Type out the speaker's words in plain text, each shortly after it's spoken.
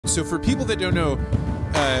So for people that don't know,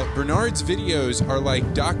 Bernard's videos are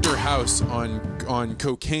like Dr. House on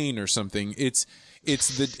cocaine or something. It's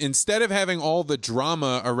instead of having all the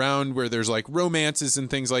drama around where there's like romances and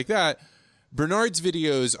things like that, Bernard's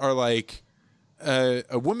videos are like,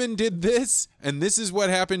 a woman did this, and this is what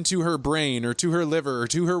happened to her brain or to her liver or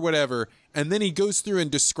to her whatever, and then he goes through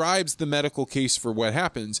and describes the medical case for what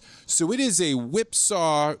happens. So it is a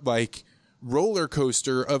whipsaw, like, roller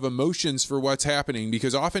coaster of emotions for what's happening,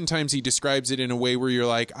 because oftentimes he describes it in a way where you're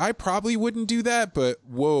like, I probably wouldn't do that, but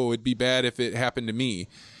whoa, it'd be bad if it happened to me.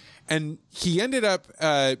 And he ended up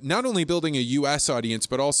not only building a US audience,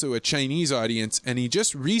 but also a Chinese audience, and he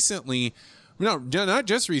just recently... No, not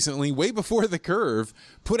just recently, way before the curve,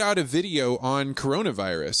 put out a video on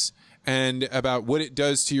coronavirus and about what it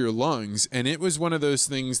does to your lungs. And it was one of those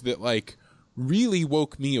things that like really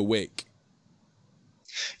woke me awake.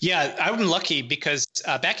 Yeah, I'm lucky because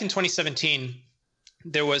back in 2017,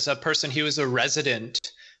 there was a person, he was a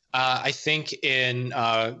resident, I think in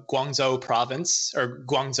Guangzhou province or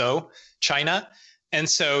Guangzhou, China. And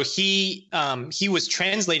so he was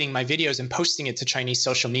translating my videos and posting it to Chinese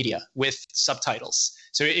social media with subtitles.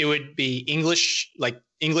 So it would be English, like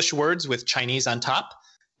English words with Chinese on top.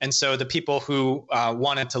 And so the people who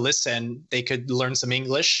wanted to listen, they could learn some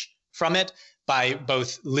English from it by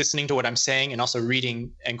both listening to what I'm saying and also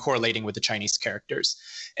reading and correlating with the Chinese characters.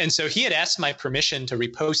 And so he had asked my permission to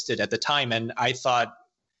repost it at the time. And I thought,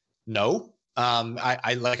 no.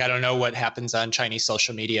 I don't know what happens on Chinese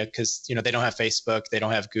social media because, you know, they don't have Facebook, they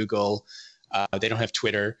don't have Google, they don't have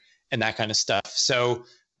Twitter and that kind of stuff. So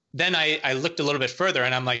then I looked a little bit further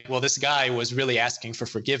and I'm like, well, this guy was really asking for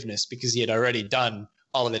forgiveness because he had already done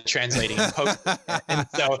all of the translating and posting. And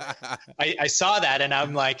so I saw that and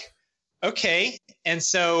I'm like, okay. And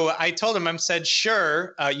so I told him, I said,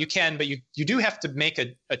 sure, you can, but you do have to make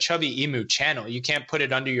a Chubbyemu channel. You can't put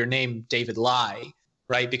it under your name, David Lai.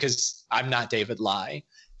 Right, because I'm not David Lai.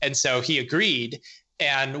 And so he agreed.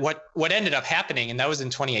 And what ended up happening, and that was in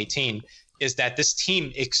 2018, is that this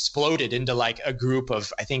team exploded into like a group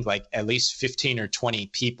of, I think like at least 15 or 20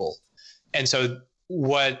 people. And so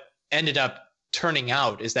what ended up turning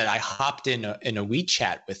out is that I hopped in a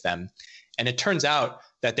WeChat with them. And it turns out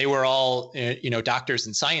that they were all, doctors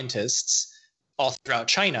and scientists all throughout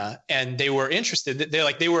China, and they were interested.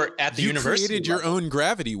 They were at the university. You created your own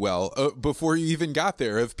gravity well before you even got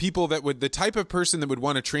there of people that would, the type of person that would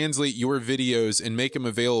want to translate your videos and make them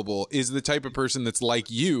available is the type of person that's like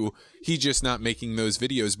you. He's just not making those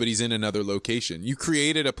videos, but he's in another location. You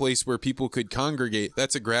created a place where people could congregate.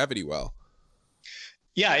 That's a gravity well.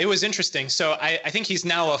 Yeah, it was interesting. So I think he's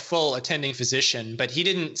now a full attending physician, but he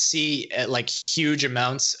didn't see like huge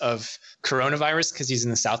amounts of coronavirus because he's in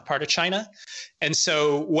the south part of China. And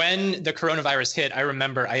so when the coronavirus hit, I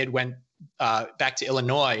remember I had went back to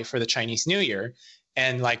Illinois for the Chinese New Year.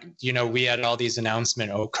 And like, we had all these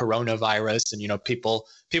announcements, coronavirus. And,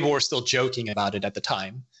 people were still joking about it at the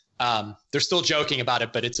time. They're still joking about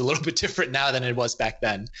it, but it's a little bit different now than it was back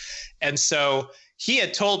then. And so he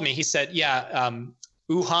had told me, he said,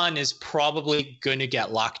 Wuhan is probably going to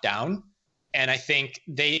get locked down. And I think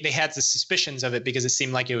they had the suspicions of it because it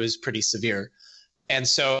seemed like it was pretty severe. And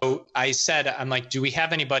so I said, I'm like, do we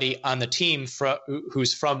have anybody on the team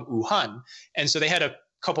who's from Wuhan? And so they had a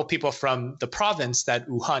couple people from the province that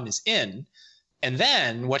Wuhan is in. And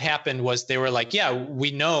then what happened was they were like, yeah,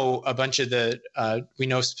 we know a bunch of we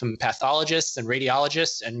know some pathologists and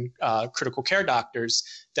radiologists and critical care doctors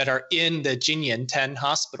that are in the Jinyan 10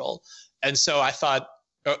 hospital. And so I thought,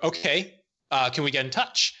 okay, can we get in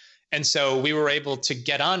touch? And so we were able to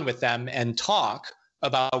get on with them and talk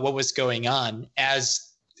about what was going on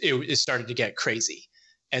as it started to get crazy.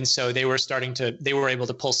 And so they were able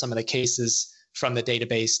to pull some of the cases from the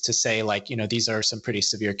database to say like, these are some pretty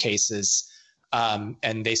severe cases.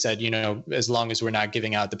 And they said, as long as we're not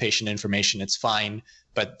giving out the patient information, it's fine.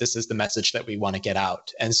 But this is the message that we want to get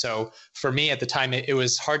out. And so for me at the time, it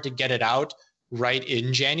was hard to get it out right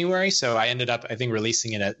in January. So I ended up, I think,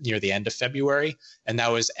 releasing it near the end of February. And that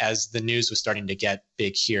was as the news was starting to get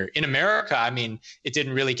big here. In America, I mean, it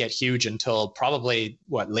didn't really get huge until probably,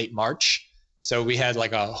 late March. So we had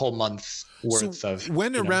like a whole month worth of...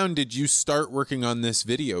 When around did you start working on this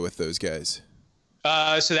video with those guys?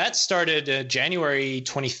 So that started January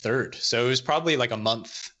 23rd. So it was probably like a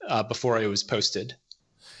month before it was posted.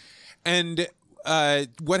 And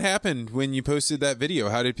what happened when you posted that video?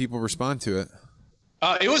 How did people respond to it?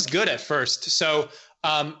 It was good at first. So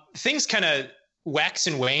things kind of wax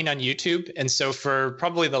and wane on YouTube. And so for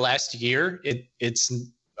probably the last year, it's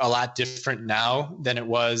a lot different now than it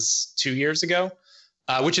was 2 years ago.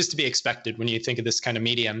 which is to be expected when you think of this kind of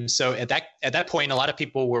medium. So at that point, a lot of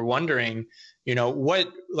people were wondering,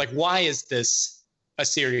 why is this a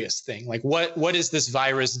serious thing? Like, what is this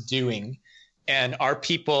virus doing? And are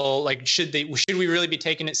people like, should we really be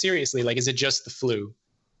taking it seriously? Like, is it just the flu?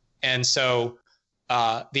 And so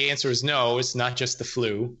the answer is no, it's not just the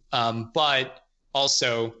flu. But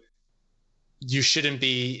also, you shouldn't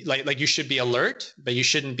be you should be alert, but you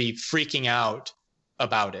shouldn't be freaking out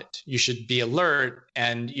about it. You should be alert.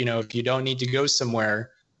 And, if you don't need to go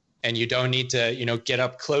somewhere and you don't need to, get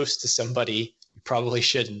up close to somebody, you probably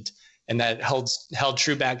shouldn't. And that held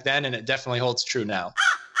true back then, and it definitely holds true now.